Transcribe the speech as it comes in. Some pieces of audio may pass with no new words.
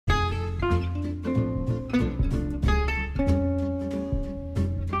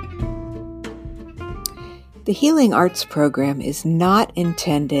The Healing Arts program is not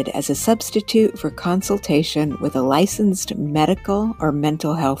intended as a substitute for consultation with a licensed medical or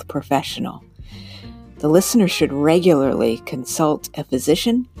mental health professional. The listener should regularly consult a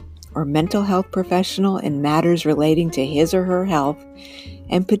physician or mental health professional in matters relating to his or her health,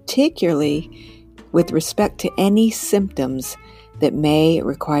 and particularly with respect to any symptoms that may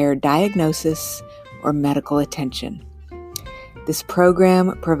require diagnosis or medical attention. This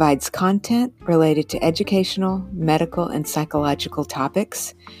program provides content related to educational, medical, and psychological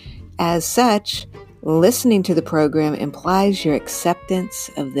topics. As such, listening to the program implies your acceptance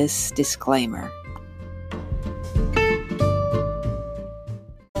of this disclaimer.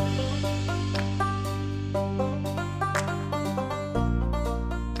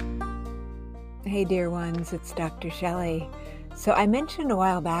 Hey dear ones, it's Dr. Shelley. So I mentioned a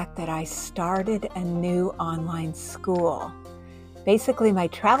while back that I started a new online school. Basically, my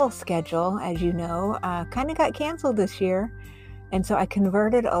travel schedule, as you know, kind of got canceled this year. And so I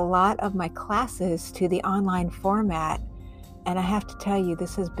converted a lot of my classes to the online format. And I have to tell you,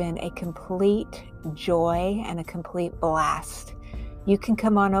 this has been a complete joy and a complete blast. You can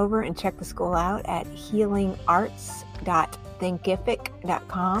come on over and check the school out at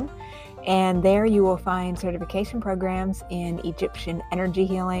healingarts.thinkific.com. And there you will find certification programs in Egyptian energy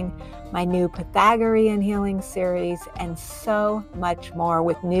healing, my new Pythagorean healing series, and so much more,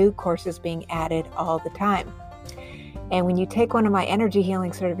 with new courses being added all the time. And when you take one of my energy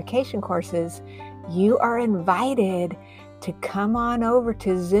healing certification courses, you are invited to come on over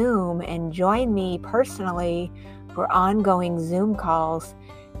to Zoom and join me personally for ongoing Zoom calls.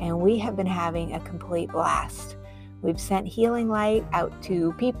 And we have been having a complete blast. We've sent healing light out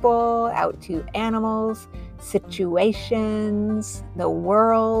to people, out to animals, situations, the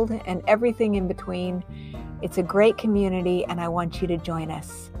world, and everything in between. It's a great community, and I want you to join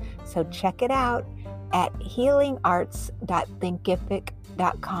us. So check it out at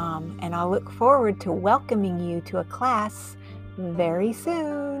healingarts.thinkific.com, and I'll look forward to welcoming you to a class very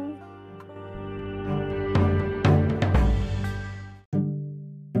soon.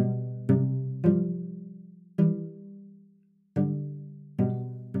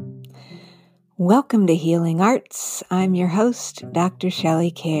 Welcome to Healing Arts. I'm your host, Dr.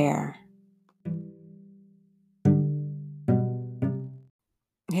 Shelley Kerr.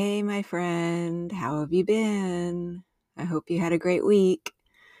 Hey, my friend, how have you been? I hope you had a great week.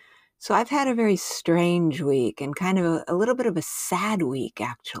 So I've had a very strange week and kind of a little bit of a sad week,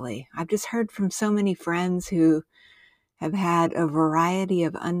 actually. I've just heard from so many friends who have had a variety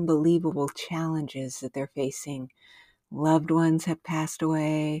of unbelievable challenges that they're facing. Loved ones have passed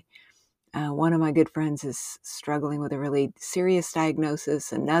away. One of my good friends is struggling with a really serious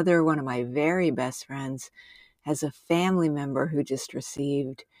diagnosis. Another one of my very best friends has a family member who just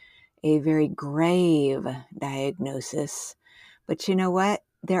received a very grave diagnosis. But you know what?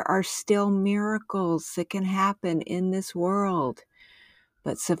 There are still miracles that can happen in this world.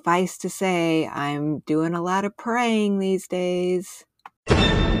 But suffice to say, I'm doing a lot of praying these days.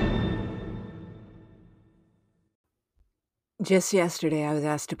 Just yesterday, I was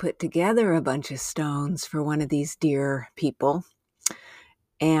asked to put together a bunch of stones for one of these dear people.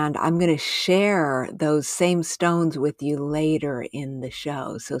 And I'm going to share those same stones with you later in the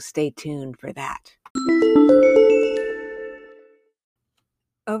show. So stay tuned for that.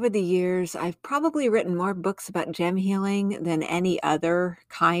 Over the years, I've probably written more books about gem healing than any other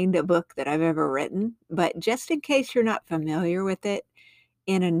kind of book that I've ever written. But just in case you're not familiar with it,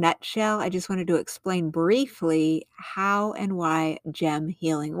 in a nutshell, I just wanted to explain briefly how and why gem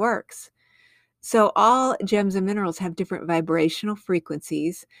healing works. So all gems and minerals have different vibrational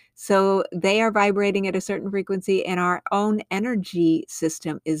frequencies. So they are vibrating at a certain frequency, and our own energy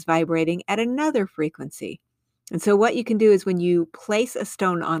system is vibrating at another frequency. And so what you can do is when you place a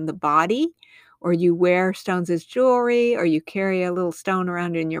stone on the body, or you wear stones as jewelry, or you carry a little stone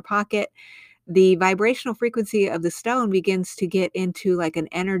around in your pocket, the vibrational frequency of the stone begins to get into like an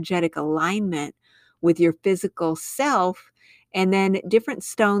energetic alignment with your physical self. And then different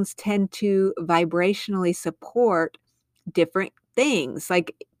stones tend to vibrationally support different things.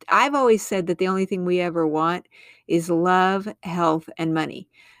 Like I've always said that the only thing we ever want is love, health, and money.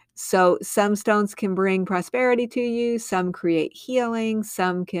 So some stones can bring prosperity to you, some create healing,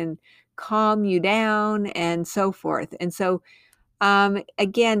 some can calm you down, and so forth. And so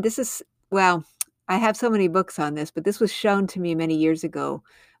again, I have so many books on this, but this was shown to me many years ago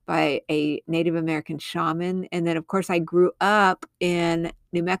by a Native American shaman. And then, of course, I grew up in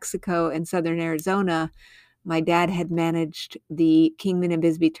New Mexico and Southern Arizona My dad had managed the Kingman and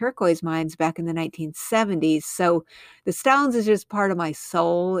Bisbee turquoise mines back in the 1970s. So the stones is just part of my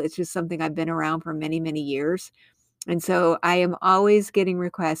soul. It's just something I've been around for many, many years. And so I am always getting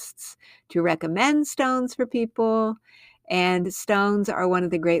requests to recommend stones for people. And stones are one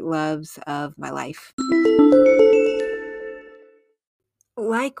of the great loves of my life.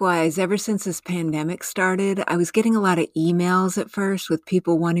 Likewise, ever since this pandemic started, I was getting a lot of emails at first with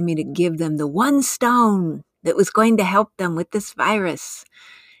people wanting me to give them the one stone that was going to help them with this virus.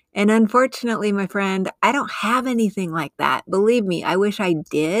 And unfortunately, my friend, I don't have anything like that. Believe me, I wish I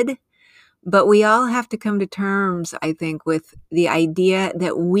did. But we all have to come to terms, I think, with the idea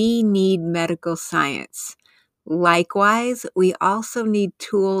that we need medical science. Likewise, we also need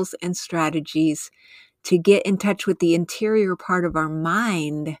tools and strategies to get in touch with the interior part of our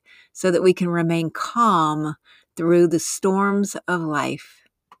mind so that we can remain calm through the storms of life.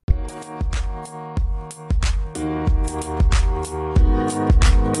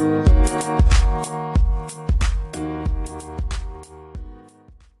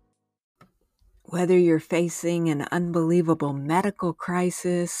 Whether you're facing an unbelievable medical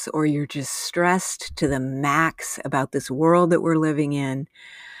crisis or you're just stressed to the max about this world that we're living in,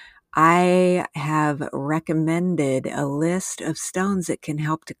 I have recommended a list of stones that can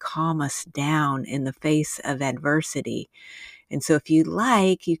help to calm us down in the face of adversity. And so if you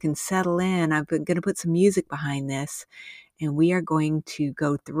like, you can settle in. I'm going to put some music behind this, and we are going to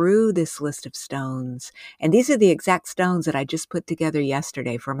go through this list of stones. And these are the exact stones that I just put together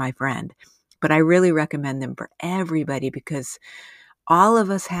yesterday for my friend. But I really recommend them for everybody because all of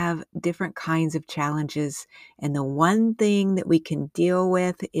us have different kinds of challenges. And the one thing that we can deal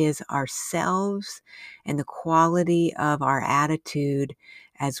with is ourselves and the quality of our attitude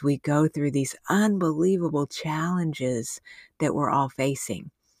as we go through these unbelievable challenges that we're all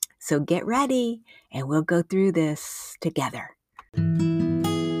facing. So get ready and we'll go through this together.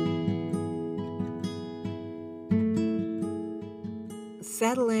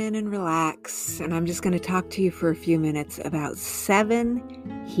 Settle in and relax, and I'm just going to talk to you for a few minutes about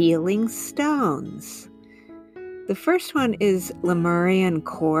 7 healing stones. The first one is Lemurian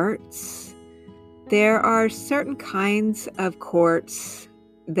quartz. There are certain kinds of quartz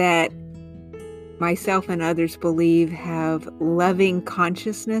that myself and others believe have loving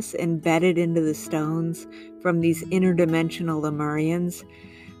consciousness embedded into the stones from these interdimensional Lemurians.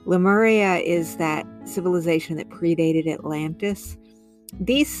 Lemuria is that civilization that predated Atlantis.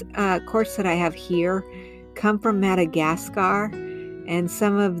 These quartz that I have here come from Madagascar, and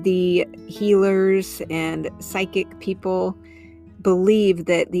some of the healers and psychic people believe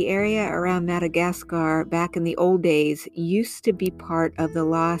that the area around Madagascar back in the old days used to be part of the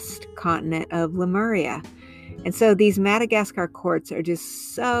lost continent of Lemuria. And so these Madagascar quartz are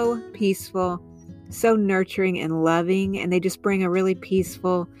just so peaceful, so nurturing and loving, and they just bring a really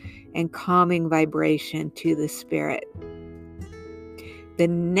peaceful and calming vibration to the spirit. The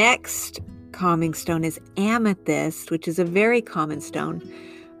next calming stone is amethyst, which is a very common stone.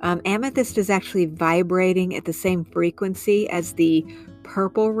 Amethyst is actually vibrating at the same frequency as the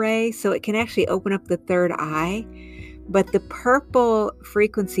purple ray, so it can actually open up the third eye. But the purple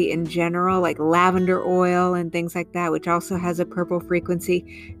frequency in general, like lavender oil and things like that, which also has a purple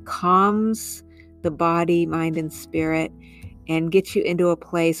frequency, calms the body, mind, and spirit and gets you into a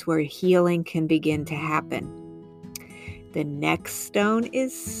place where healing can begin to happen. The next stone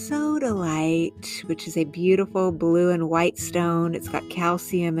is sodalite, which is a beautiful blue and white stone. It's got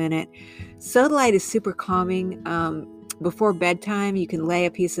calcium in it. Sodalite is super calming. Before bedtime, you can lay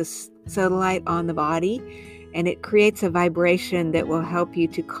a piece of sodalite on the body, and it creates a vibration that will help you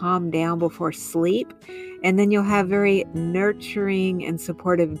to calm down before sleep. And then you'll have very nurturing and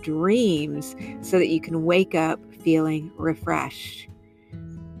supportive dreams so that you can wake up feeling refreshed.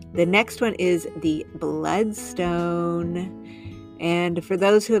 The next one is the bloodstone. And for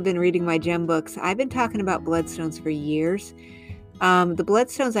those who have been reading my gem books, I've been talking about bloodstones for years. The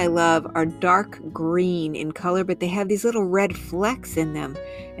bloodstones I love are dark green in color, but they have these little red flecks in them.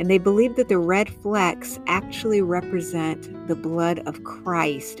 And they believe that the red flecks actually represent the blood of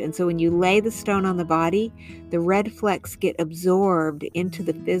Christ. And so when you lay the stone on the body, the red flecks get absorbed into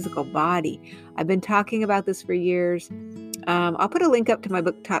the physical body. I've been talking about this for years. I'll put a link up to my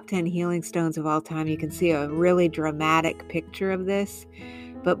book, Top 10 Healing Stones of All Time. You can see a really dramatic picture of this.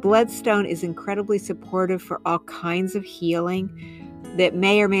 But bloodstone is incredibly supportive for all kinds of healing that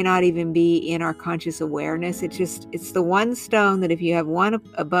may or may not even be in our conscious awareness. It's the one stone that if you have one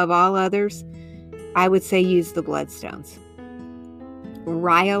above all others, I would say use the bloodstones.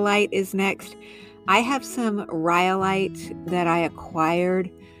 Rhyolite is next. I have some rhyolite that I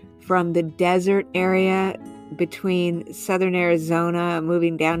acquired from the desert area between southern Arizona,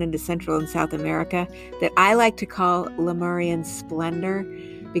 moving down into Central and South America, that I like to call Lemurian Splendor,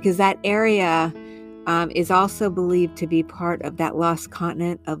 because that area is also believed to be part of that lost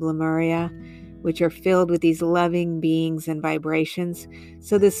continent of Lemuria, which are filled with these loving beings and vibrations.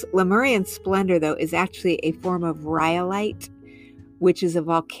 So this Lemurian Splendor, though, is actually a form of rhyolite, which is a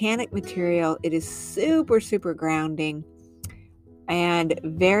volcanic material. It is super, super grounding and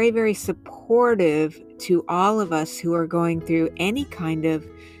very, very supportive to all of us who are going through any kind of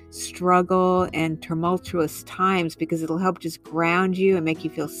struggle and tumultuous times, because it'll help just ground you and make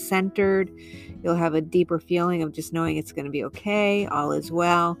you feel centered. You'll have a deeper feeling of just knowing it's going to be okay, all is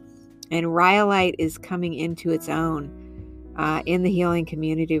well. And rhyolite is coming into its own in the healing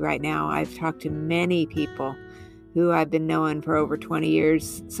community right now. I've talked to many people who I've been knowing for over 20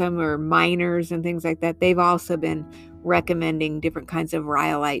 years. Some are miners and things like that. They've also been recommending different kinds of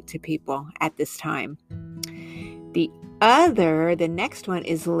rhyolite to people at this time. The next one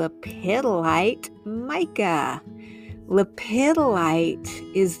is lepidolite mica.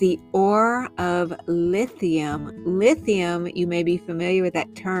 Lepidolite is the ore of lithium. Lithium, you may be familiar with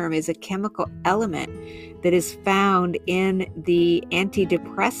that term, is a chemical element that is found in the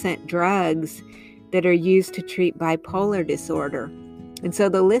antidepressant drugs that are used to treat bipolar disorder. And so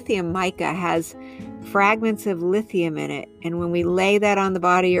the lithium mica has fragments of lithium in it. And when we lay that on the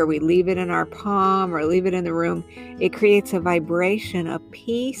body, or we leave it in our palm, or leave it in the room, it creates a vibration of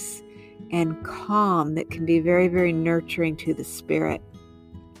peace and calm that can be very, very nurturing to the spirit.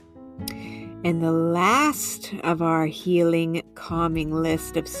 And the last of our healing, calming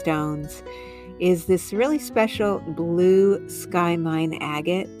list of stones is this really special blue sky mine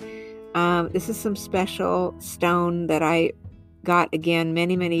agate. This is some special stone that I got again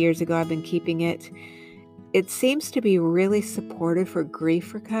many, many years ago. I've been keeping it. It seems to be really supportive for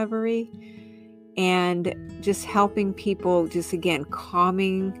grief recovery and just helping people, just again,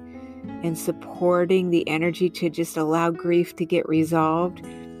 calming and supporting the energy to just allow grief to get resolved.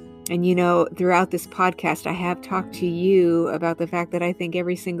 And throughout this podcast, I have talked to you about the fact that I think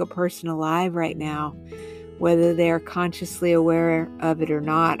every single person alive right now, whether they're consciously aware of it or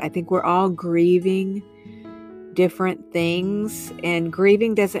not, I think we're all grieving different things. And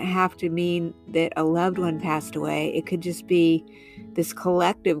grieving doesn't have to mean that a loved one passed away. It could just be this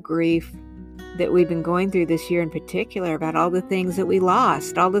collective grief that we've been going through this year in particular, about all the things that we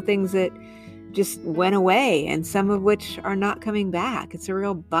lost, all the things that just went away, and some of which are not coming back. It's a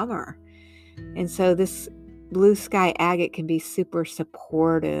real bummer. And so this blue sky agate can be super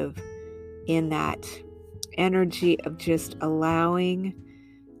supportive in that energy of just allowing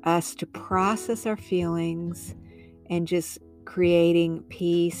us to process our feelings and just creating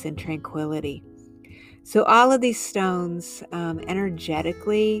peace and tranquility. So all of these stones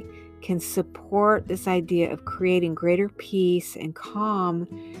energetically can support this idea of creating greater peace and calm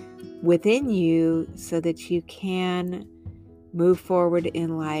within you, so that you can move forward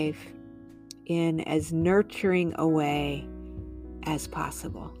in life in as nurturing a way as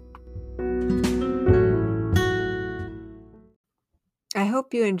possible. I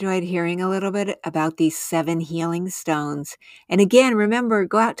hope you enjoyed hearing a little bit about these 7 healing stones. And again, remember,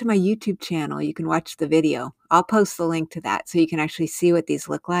 go out to my YouTube channel. You can watch the video. I'll post the link to that so you can actually see what these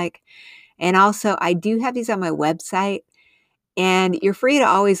look like. And also, I do have these on my website, and you're free to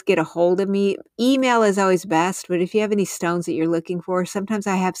always get a hold of me. Email is always best, but if you have any stones that you're looking for, sometimes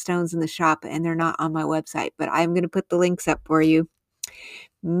I have stones in the shop and they're not on my website, but I'm going to put the links up for you.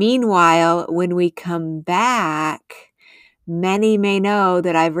 Meanwhile, when we come back, many may know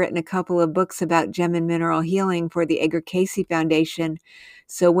that I've written a couple of books about gem and mineral healing for the Edgar Cayce Foundation.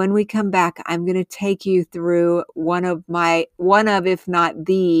 So when we come back, I'm going to take you through one of, if not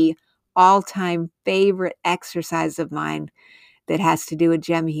the all-time favorite exercise of mine that has to do with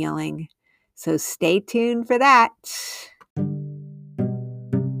gem healing. So stay tuned for that.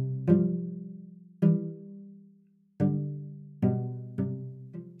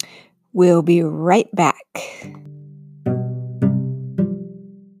 We'll be right back.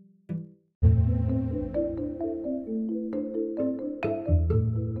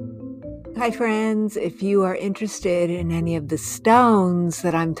 Hi friends, if you are interested in any of the stones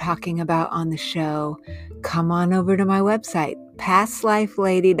that I'm talking about on the show, come on over to my website,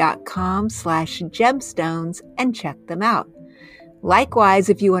 pastlifelady.com/gemstones, and check them out. Likewise,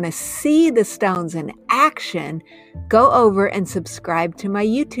 if you want to see the stones in action, go over and subscribe to my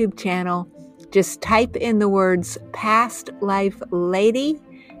YouTube channel. Just type in the words Past Life Lady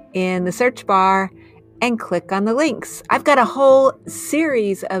in the search bar and click on the links. I've got a whole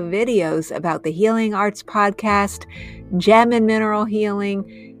series of videos about the Healing Arts Podcast, gem and mineral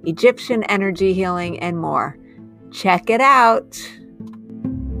healing, Egyptian energy healing, and more. Check it out.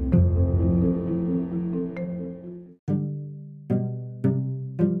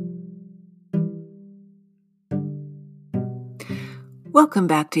 Welcome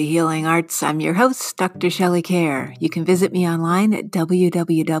back to Healing Arts. I'm your host, Dr. Shelley Kerr. You can visit me online at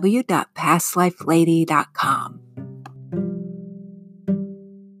www.pastlifelady.com.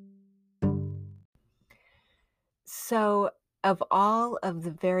 So, of all of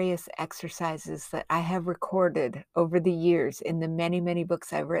the various exercises that I have recorded over the years in the many, many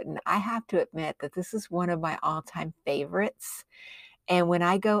books I've written, I have to admit that this is one of my all-time favorites. And when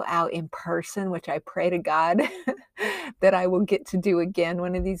I go out in person, which I pray to God that I will get to do again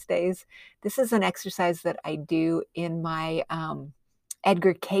one of these days, this is an exercise that I do in my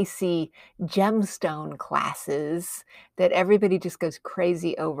Edgar Cayce gemstone classes that everybody just goes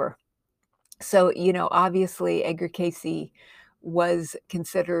crazy over. So, obviously, Edgar Cayce was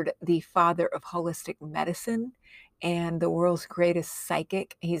considered the father of holistic medicine and the world's greatest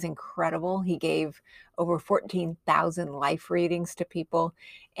psychic. He's incredible. He gave over 14,000 life readings to people,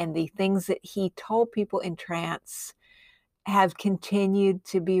 and the things that he told people in trance have continued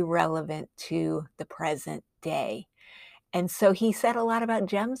to be relevant to the present day. And so he said a lot about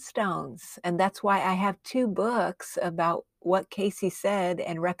gemstones, and that's why I have 2 books about what Cayce said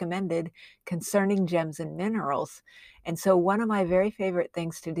and recommended concerning gems and minerals. And so one of my very favorite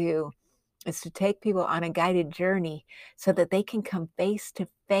things to do is to take people on a guided journey so that they can come face to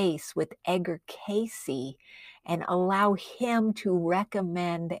face with Edgar Cayce and allow him to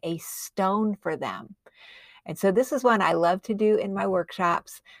recommend a stone for them. And so this is one I love to do in my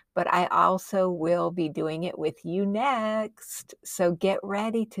workshops, but I also will be doing it with you next. So get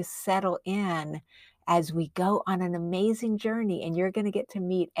ready to settle in as we go on an amazing journey, and you're going to get to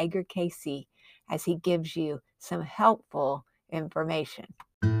meet Edgar Cayce as he gives you some helpful information.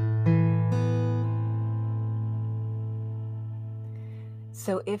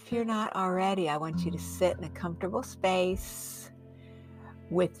 So if you're not already, I want you to sit in a comfortable space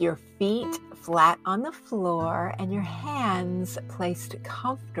with your feet flat on the floor and your hands placed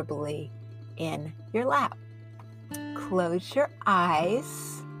comfortably in your lap. Close your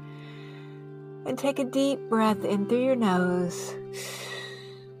eyes and take a deep breath in through your nose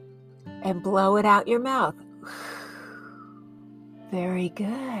and blow it out your mouth. Very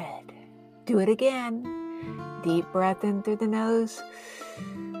good. Do it again. Deep breath in through the nose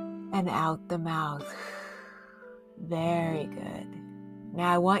and out the mouth. Very good.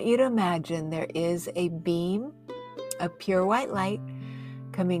 Now I want you to imagine there is a beam of pure white light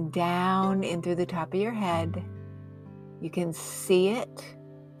coming down in through the top of your head. You can see it,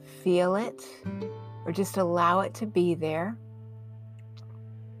 feel it, or just allow it to be there.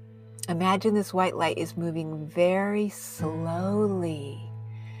 Imagine this white light is moving very slowly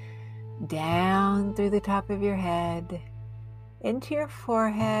down through the top of your head, into your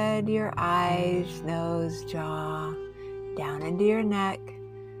forehead, your eyes, nose, jaw, down into your neck.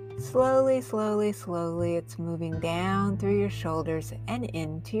 Slowly, slowly, slowly, it's moving down through your shoulders and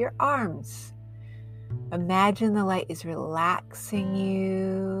into your arms. Imagine the light is relaxing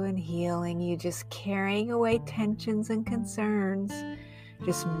you and healing you, just carrying away tensions and concerns,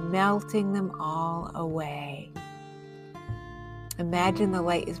 just melting them all away. Imagine the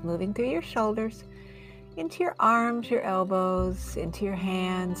light is moving through your shoulders, into your arms, your elbows, into your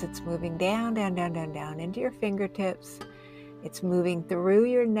hands. It's moving down, down, down, down, down, into your fingertips. It's moving through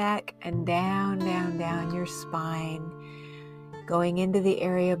your neck and down, down, down your spine, going into the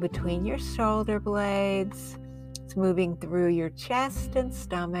area between your shoulder blades. It's moving through your chest and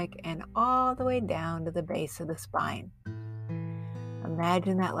stomach and all the way down to the base of the spine.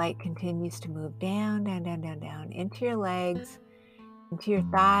 Imagine that light continues to move down, down, down, down, down into your legs, into your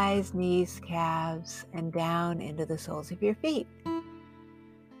thighs, knees, calves, and down into the soles of your feet.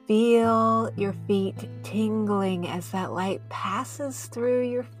 Feel your feet tingling as that light passes through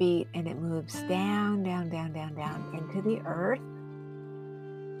your feet and it moves down, down, down, down, down into the earth.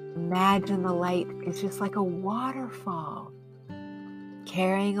 Imagine the light is just like a waterfall,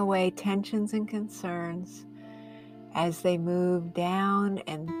 carrying away tensions and concerns as they move down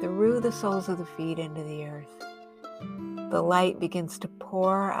and through the soles of the feet into the earth. The light begins to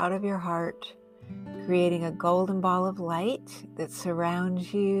pour out of your heart, creating a golden ball of light that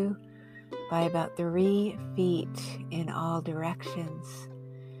surrounds you by about 3 feet in all directions.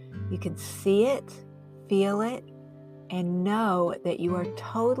 You can see it, feel it, and know that you are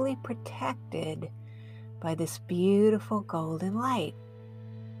totally protected by this beautiful golden light.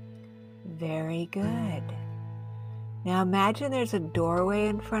 Very good. Now imagine there's a doorway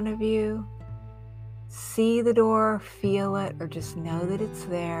in front of you. See the door, feel it, or just know that it's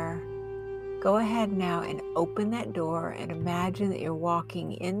there. Go ahead now and open that door and imagine that you're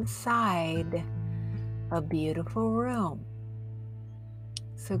walking inside a beautiful room.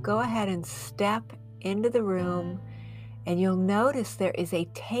 So go ahead and step into the room, and you'll notice there is a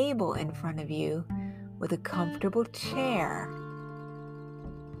table in front of you with a comfortable chair.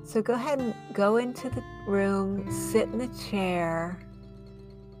 So go ahead and go into the room, sit in the chair,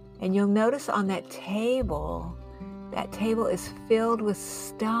 and you'll notice on that table is filled with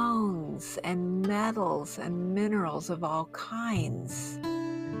stones and metals and minerals of all kinds.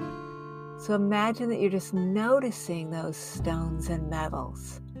 So imagine that you're just noticing those stones and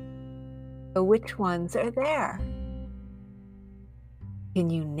metals. So which ones are there? Can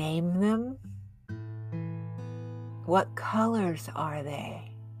you name them? What colors are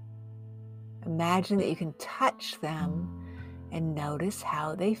they? Imagine that you can touch them and notice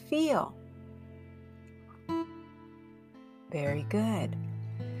how they feel. Very good.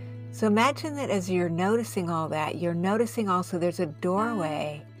 So imagine that as you're noticing all that, you're noticing also there's a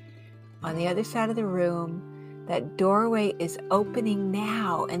doorway on the other side of the room. That doorway is opening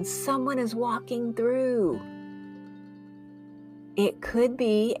now and someone is walking through. It could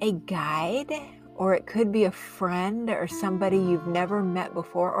be a guide, or it could be a friend or somebody you've never met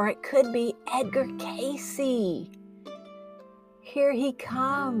before, or it could be Edgar Cayce. Here he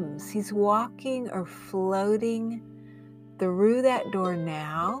comes. He's walking or floating through that door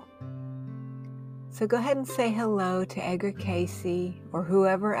now. So go ahead and say hello to Edgar Cayce or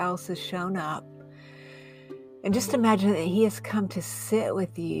whoever else has shown up. And just imagine that he has come to sit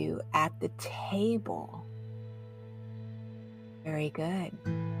with you at the table. Very good.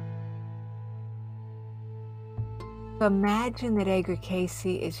 So imagine that Edgar Cayce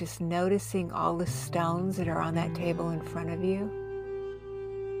is just noticing all the stones that are on that table in front of you.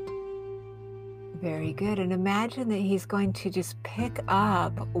 Very good. And imagine that he's going to just pick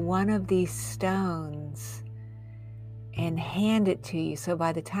up one of these stones and hand it to you. So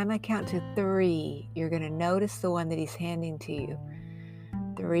by the time I count to 3, you're going to notice the one that he's handing to you.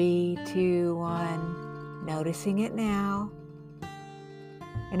 3, 2, 1. Noticing it now.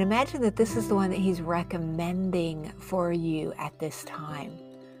 And imagine that this is the one that he's recommending for you at this time.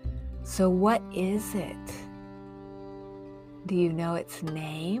 So what is it? Do you know its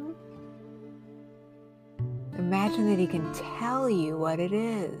name? Imagine that he can tell you what it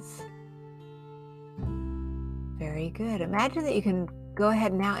is. Very good. Imagine that you can go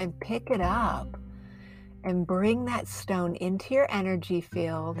ahead now and pick it up and bring that stone into your energy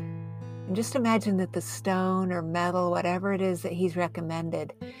field. And just imagine that the stone or metal, whatever it is that he's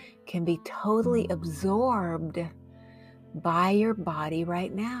recommended, can be totally absorbed by your body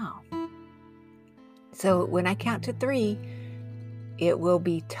right now. So when I count to 3, it will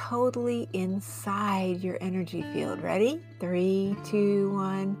be totally inside your energy field. Ready? 3, 2,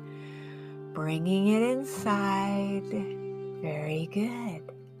 1. Bringing it inside. Very good.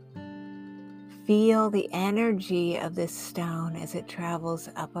 Feel the energy of this stone as it travels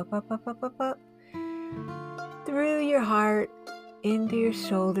up, up, up, up, up, up, up, through your heart, into your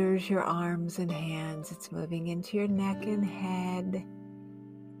shoulders, your arms and hands. It's moving into your neck and head,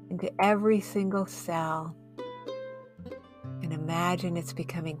 into every single cell. And imagine it's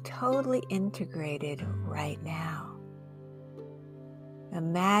becoming totally integrated right now.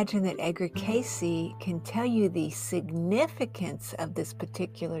 Imagine that Edgar Cayce can tell you the significance of this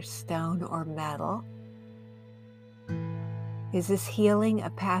particular stone or metal. Is this healing a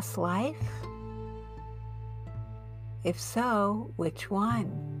past life? If so, which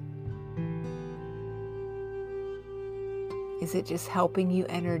one? Is it just helping you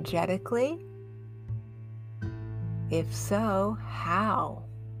energetically? If so, how?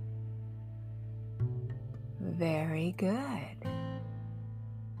 Very good.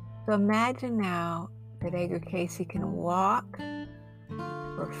 So imagine now that Edgar Cayce can walk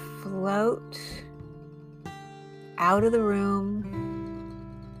or float out of the room,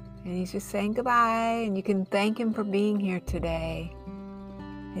 and he's just saying goodbye, and you can thank him for being here today.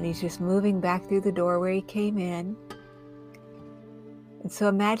 And he's just moving back through the door where he came in. And so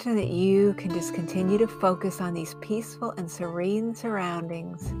imagine that you can just continue to focus on these peaceful and serene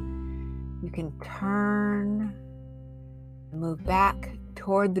surroundings. You can turn, move back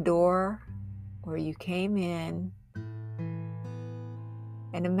toward the door where you came in.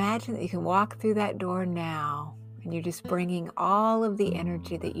 And imagine that you can walk through that door now, and you're just bringing all of the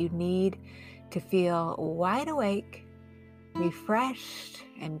energy that you need to feel wide awake, refreshed,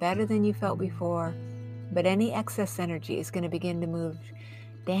 and better than you felt before. But any excess energy is going to begin to move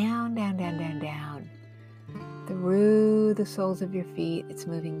down, down, down, down, down, through the soles of your feet. It's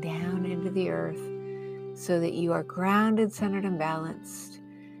moving down into the earth so that you are grounded, centered, and balanced.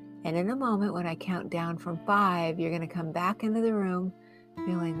 And in a moment, when I count down from 5, you're going to come back into the room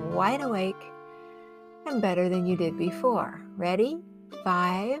feeling wide awake and better than you did before. Ready?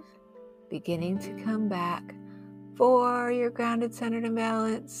 5, beginning to come back. 4, you're grounded, centered, and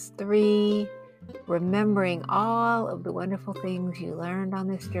balanced. 3, remembering all of the wonderful things you learned on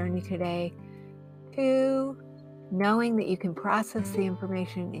this journey today. 2, knowing that you can process the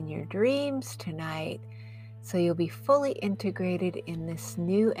information in your dreams tonight, so you'll be fully integrated in this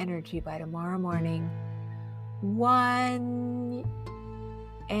new energy by tomorrow morning. 1,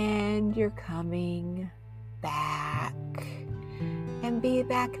 and you're coming back. And be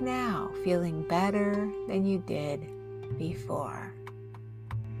back now, feeling better than you did before.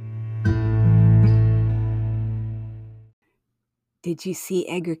 Did you see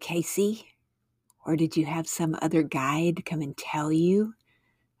Edgar Cayce? Or did you have some other guide come and tell you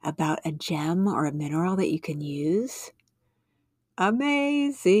about a gem or a mineral that you can use?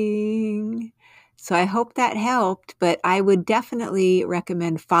 Amazing! So I hope that helped, but I would definitely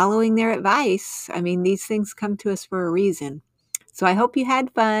recommend following their advice. I mean, these things come to us for a reason. So I hope you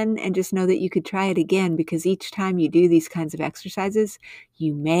had fun, and just know that you could try it again, because each time you do these kinds of exercises,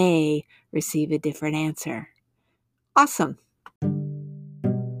 you may receive a different answer. Awesome!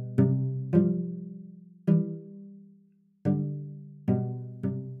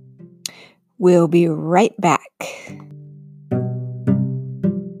 We'll be right back.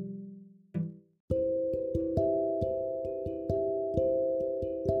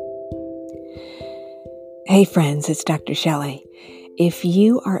 Hey friends, it's Dr. Shelley. If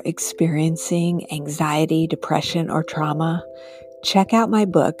you are experiencing anxiety, depression, or trauma, check out my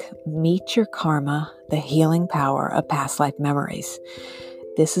book, Meet Your Karma, The Healing Power of Past Life Memories.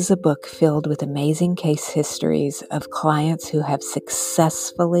 This is a book filled with amazing case histories of clients who have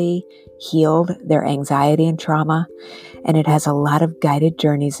successfully healed their anxiety and trauma, and it has a lot of guided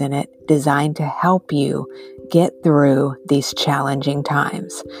journeys in it designed to help you get through these challenging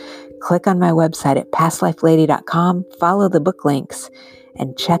times. Click on my website at pastlifelady.com, follow the book links,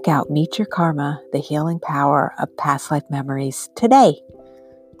 and check out Meet Your Karma, The Healing Power of Past Life Memories today.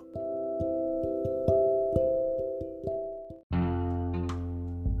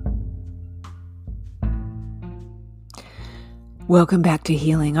 Welcome back to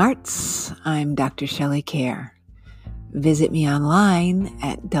Healing Arts. I'm Dr. Shelley Kerr. Visit me online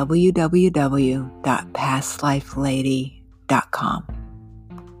at www.pastlifelady.com.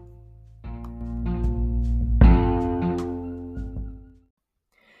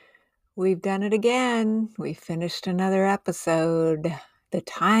 We've done it again. We finished another episode. The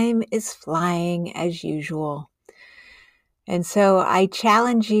time is flying as usual. And so I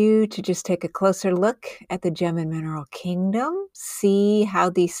challenge you to just take a closer look at the gem and mineral kingdom. See how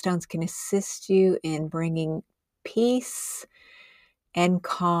these stones can assist you in bringing peace and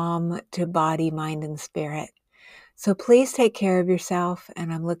calm to body, mind, and spirit. So please take care of yourself,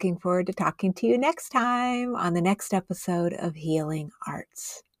 and I'm looking forward to talking to you next time on the next episode of Healing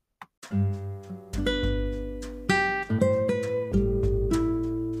Arts.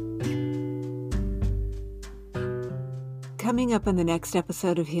 Coming up on the next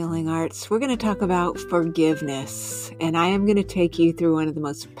episode of Healing Arts, we're going to talk about forgiveness, and I am going to take you through one of the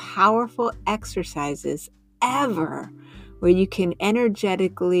most powerful exercises ever, where you can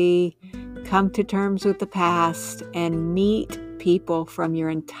energetically come to terms with the past and meet people from your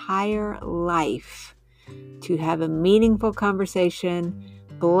entire life to have a meaningful conversation,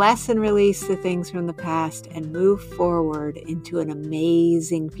 bless and release the things from the past, and move forward into an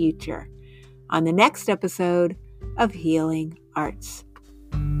amazing future on the next episode of Healing Arts.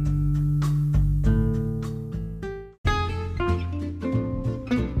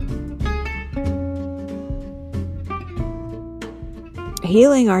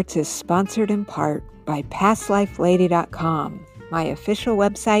 Healing Arts is sponsored in part by pastlifelady.com, my official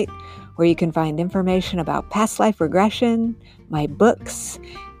website where you can find information about past life regression, my books,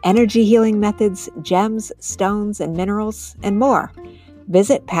 energy healing methods, gems, stones, and minerals, and more.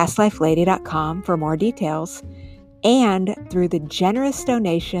 Visit pastlifelady.com for more details, and through the generous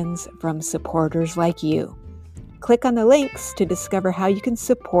donations from supporters like you. Click on the links to discover how you can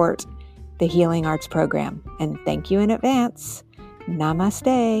support the Healing Arts program. And thank you in advance.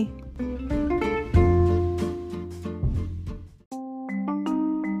 Namaste.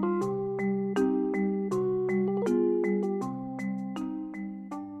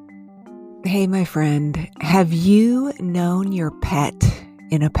 Hey, my friend, have you known your pet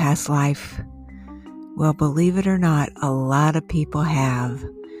in a past life? Well, believe it or not, a lot of people have.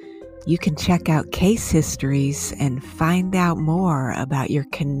 You can check out case histories and find out more about your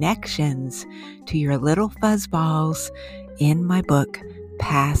connections to your little fuzzballs in my book,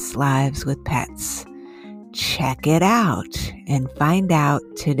 Past Lives with Pets. Check it out and find out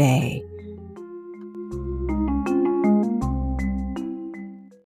today.